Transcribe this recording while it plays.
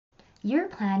you're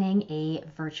planning a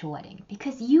virtual wedding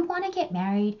because you want to get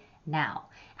married now.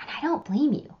 And I don't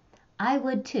blame you. I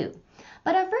would too.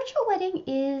 But a virtual wedding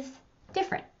is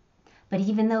different. But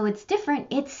even though it's different,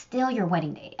 it's still your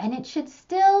wedding day and it should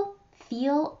still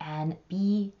feel and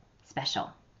be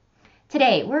special.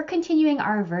 Today, we're continuing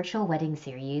our virtual wedding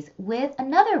series with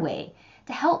another way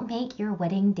to help make your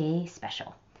wedding day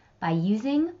special by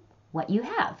using what you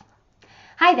have.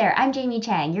 Hi there, I'm Jamie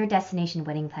Chang, your destination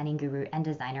wedding planning guru and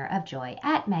designer of joy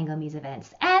at Mango Muse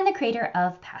Events and the creator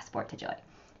of Passport to Joy,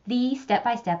 the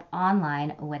step-by-step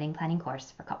online wedding planning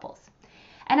course for couples.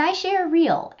 And I share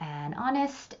real and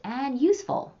honest and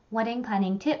useful wedding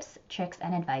planning tips, tricks,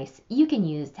 and advice you can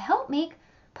use to help make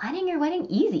planning your wedding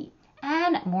easy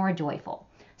and more joyful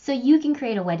so you can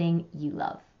create a wedding you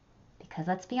love. Because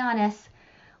let's be honest,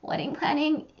 wedding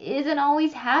planning isn't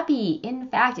always happy. In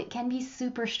fact, it can be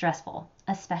super stressful,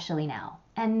 especially now,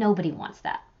 and nobody wants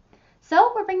that.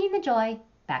 So we're bringing the joy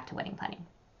back to wedding planning.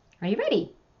 Are you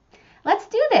ready? Let's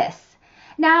do this.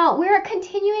 Now, we're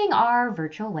continuing our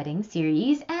virtual wedding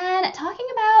series and talking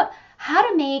about how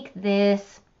to make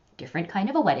this different kind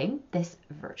of a wedding, this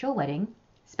virtual wedding,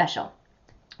 special.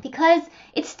 Because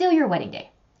it's still your wedding day,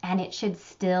 and it should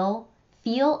still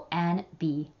feel and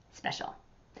be special.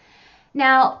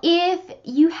 Now, if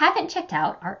you haven't checked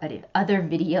out our other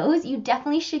videos, you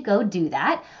definitely should go do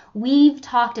that. We've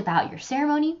talked about your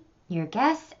ceremony, your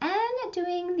guests, and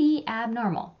doing the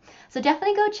abnormal. So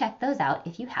definitely go check those out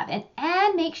if you haven't,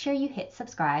 and make sure you hit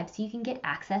subscribe so you can get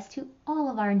access to all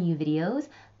of our new videos,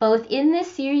 both in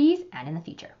this series and in the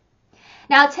future.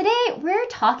 Now, today we're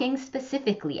talking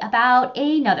specifically about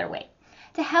another way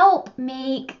to help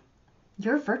make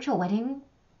your virtual wedding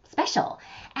special.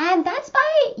 And that's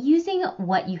by using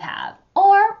what you have,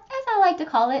 or as I like to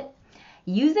call it,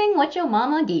 using what your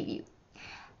mama gave you.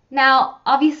 Now,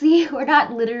 obviously, we're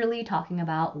not literally talking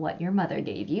about what your mother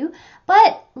gave you,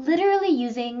 but literally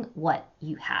using what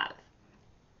you have.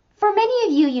 For many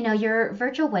of you, your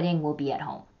virtual wedding will be at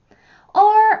home,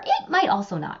 or it might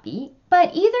also not be,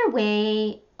 but either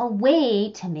way, a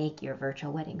way to make your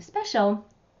virtual wedding special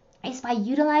is by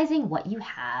utilizing what you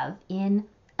have in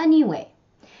a new way.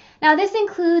 Now, this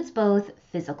includes both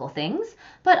physical things,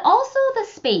 but also the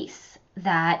space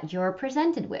that you're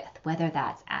presented with, whether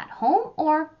that's at home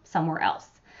or somewhere else.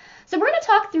 So we're going to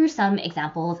talk through some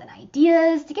examples and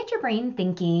ideas to get your brain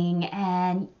thinking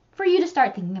and for you to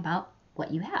start thinking about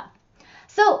what you have.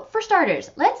 So for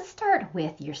starters, let's start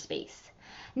with your space.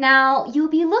 Now, you'll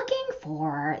be looking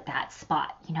for that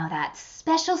spot, that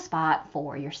special spot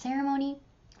for your ceremony,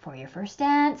 for your first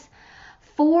dance,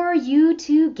 for you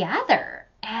to gather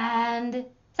and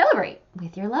celebrate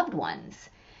with your loved ones.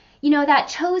 That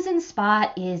chosen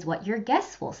spot is what your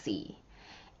guests will see.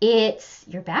 It's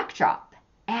your backdrop,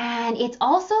 and it's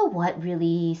also what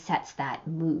really sets that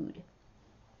mood.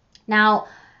 Now,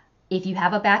 if you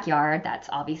have a backyard, that's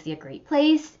obviously a great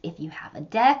place. If you have a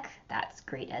deck, that's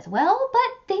great as well.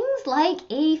 But things like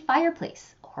a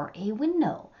fireplace or a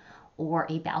window or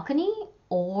a balcony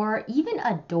or even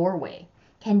a doorway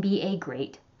can be a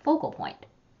great focal point.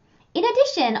 In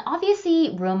addition,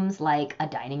 obviously rooms like a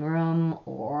dining room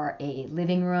or a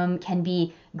living room can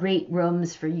be great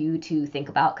rooms for you to think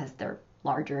about because they're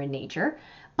larger in nature.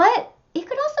 But it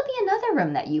could also be another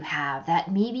room that you have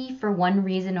that maybe for one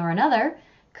reason or another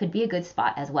could be a good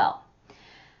spot as well.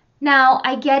 Now,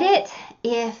 I get it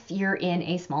if you're in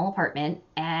a small apartment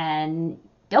and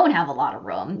don't have a lot of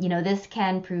room. This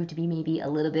can prove to be maybe a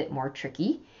little bit more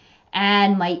tricky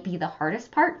and might be the hardest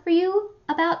part for you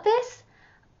about this.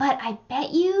 But I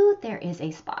bet you there is a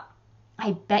spot.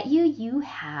 I bet you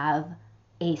have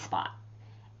a spot.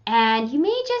 And you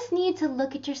may just need to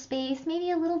look at your space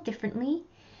maybe a little differently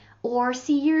or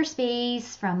see your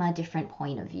space from a different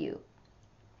point of view.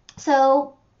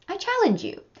 So I challenge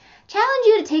you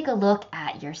to take a look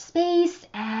at your space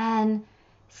and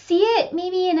see it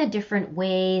maybe in a different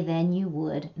way than you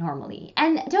would normally.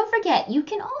 And don't forget, you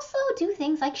can also do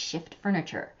things like shift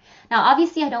furniture. Now,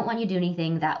 obviously, I don't want you to do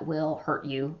anything that will hurt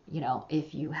you,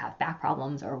 if you have back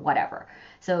problems or whatever.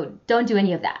 So don't do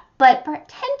any of that. But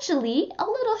potentially, a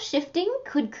little shifting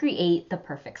could create the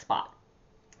perfect spot.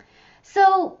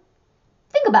 So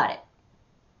think about it.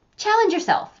 Challenge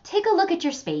yourself. Take a look at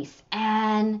your space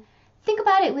and think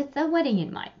about it with the wedding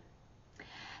in mind.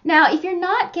 Now, if you're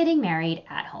not getting married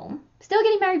at home, still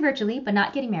getting married virtually, but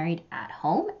not getting married at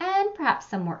home and perhaps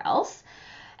somewhere else,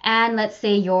 and let's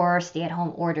say your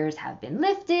stay-at-home orders have been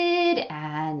lifted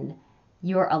and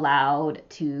you're allowed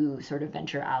to sort of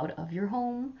venture out of your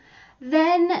home,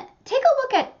 then take a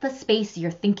look at the space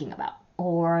you're thinking about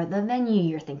or the venue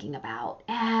you're thinking about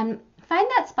and find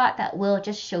that spot that will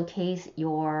just showcase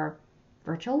your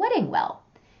virtual wedding well?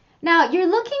 Now, you're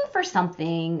looking for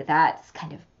something that's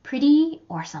kind of pretty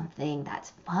or something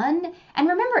that's fun. And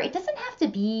remember, it doesn't have to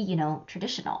be,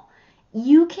 traditional.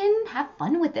 You can have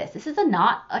fun with this. This is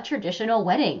not a traditional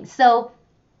wedding. So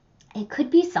it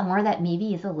could be somewhere that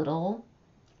maybe is a little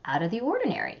out of the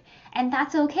ordinary. And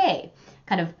that's okay.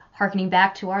 Kind of harkening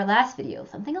back to our last video,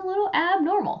 something a little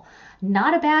abnormal.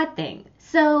 Not a bad thing.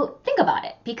 So think about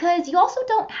it, because you also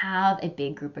don't have a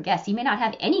big group of guests. You may not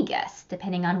have any guests,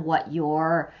 depending on what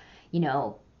your,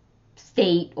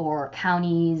 state or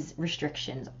county's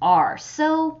restrictions are.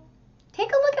 So take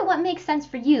a look at what makes sense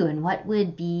for you and what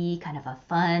would be kind of a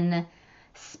fun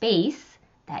space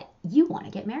that you want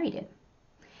to get married in.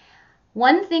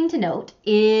 One thing to note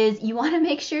is you want to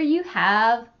make sure you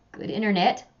have good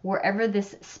internet wherever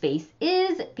this space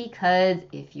is, because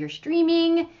if you're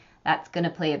streaming, that's going to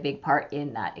play a big part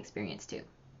in that experience too.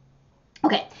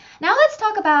 Okay, now let's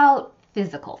talk about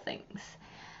physical things.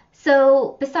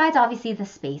 So besides obviously the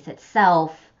space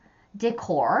itself,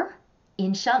 decor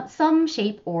in some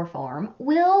shape or form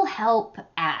will help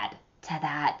add to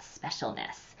that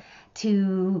specialness,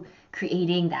 to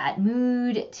creating that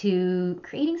mood, to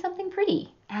creating something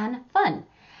pretty and fun.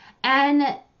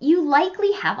 And you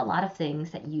likely have a lot of things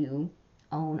that you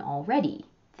own already,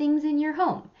 things in your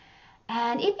home.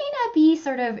 And it may not be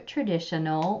sort of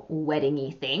traditional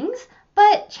wedding-y things,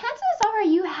 but chances are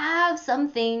you have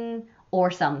something or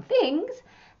some things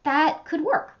that could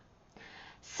work.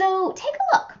 So take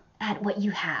a look at what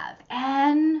you have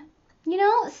and,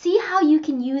 see how you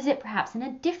can use it perhaps in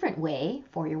a different way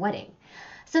for your wedding.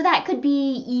 So that could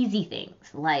be easy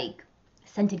things like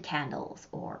scented candles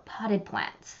or potted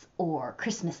plants or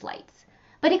Christmas lights.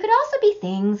 But it could also be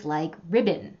things like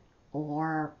ribbon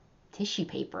or tissue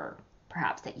paper,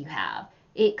 perhaps, that you have.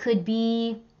 It could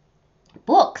be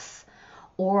books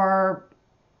or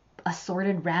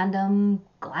assorted random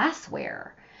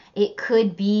glassware. It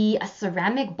could be a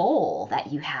ceramic bowl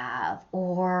that you have,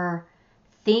 or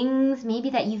things maybe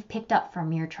that you've picked up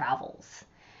from your travels.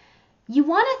 You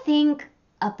want to think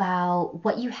about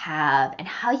what you have and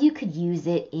how you could use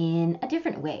it in a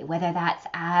different way, whether that's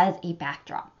as a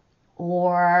backdrop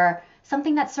or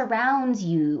something that surrounds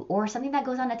you, or something that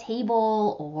goes on a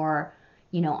table, or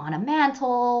on a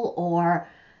mantle, or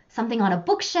something on a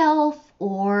bookshelf,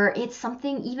 or it's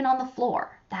something even on the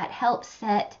floor that helps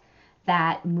set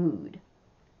that mood.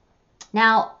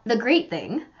 Now, the great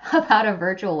thing about a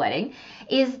virtual wedding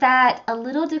is that a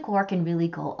little decor can really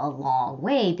go a long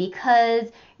way, because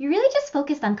you're really just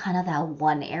focused on kind of that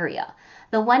one area,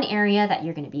 the one area that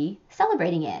you're going to be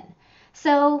celebrating in.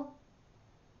 So,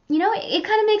 it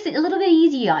kind of makes it a little bit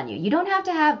easy on you. You don't have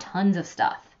to have tons of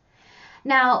stuff.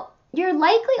 Now, you're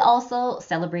likely also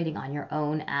celebrating on your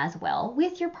own as well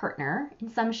with your partner in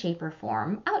some shape or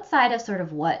form outside of sort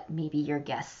of what maybe your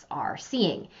guests are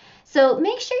seeing. So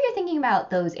make sure you're thinking about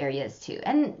those areas too.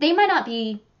 And they might not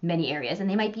be many areas, and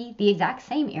they might be the exact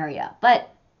same area,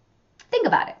 but think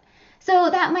about it. So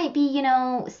that might be,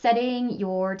 setting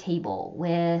your table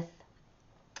with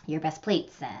your best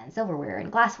plates and silverware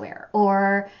and glassware.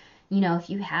 Or, if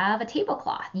you have a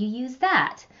tablecloth, you use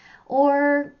that.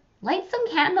 Or light some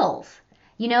candles.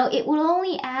 It will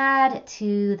only add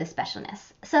to the specialness.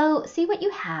 So see what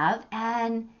you have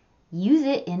and use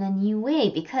it in a new way,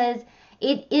 because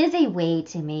it is a way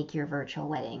to make your virtual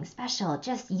wedding special,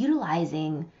 just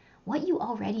utilizing what you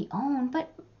already own,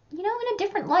 but in a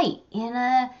different light, in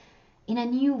a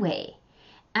new way.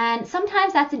 And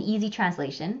sometimes that's an easy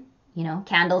translation.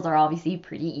 Candles are obviously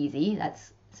pretty easy.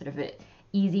 That's sort of an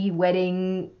easy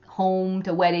wedding, home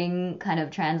to wedding kind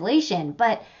of translation.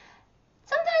 But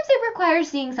sometimes it requires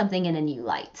seeing something in a new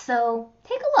light. So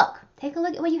take a look. Take a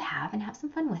look at what you have and have some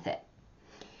fun with it.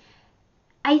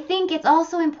 I think it's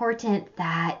also important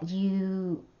that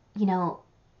you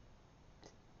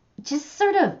just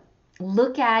sort of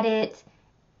look at it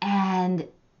and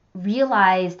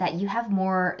realize that you have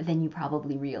more than you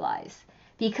probably realize,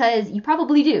 because you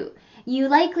probably do. You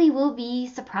likely will be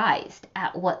surprised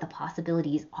at what the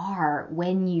possibilities are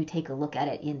when you take a look at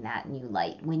it in that new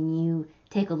light, when you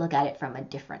take a look at it from a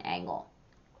different angle.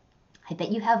 I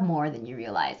bet you have more than you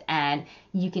realize, and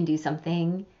you can do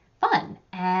something fun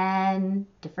and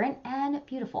different and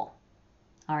beautiful.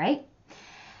 All right?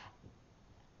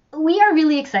 We are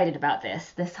really excited about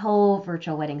this whole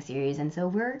virtual wedding series, and so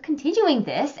we're continuing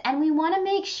this, and we want to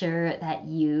make sure that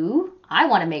I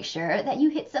want to make sure that you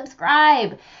hit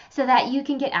subscribe so that you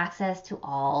can get access to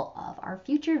all of our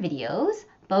future videos,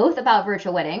 both about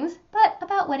virtual weddings, but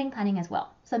about wedding planning as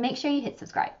well. So make sure you hit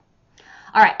subscribe.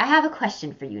 All right, I have a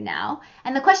question for you now,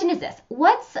 and the question is this: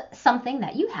 what's something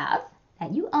that you have,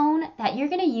 that you own, that you're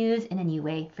going to use in a new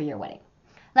way for your wedding?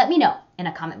 Let me know in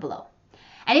a comment below.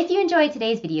 And if you enjoyed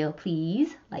today's video,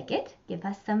 please like it, give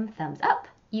us some thumbs up.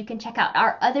 You can check out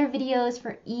our other videos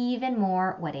for even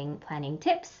more wedding planning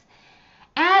tips.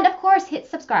 And of course, hit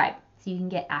subscribe so you can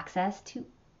get access to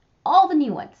all the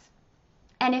new ones.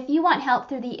 And if you want help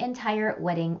through the entire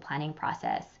wedding planning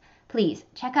process, please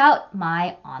check out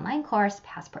my online course,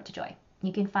 Passport to Joy.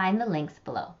 You can find the links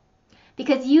below.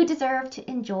 Because you deserve to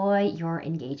enjoy your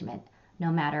engagement,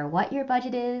 no matter what your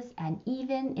budget is, and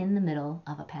even in the middle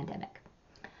of a pandemic.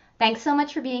 Thanks so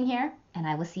much for being here, and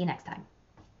I will see you next time.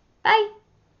 Bye!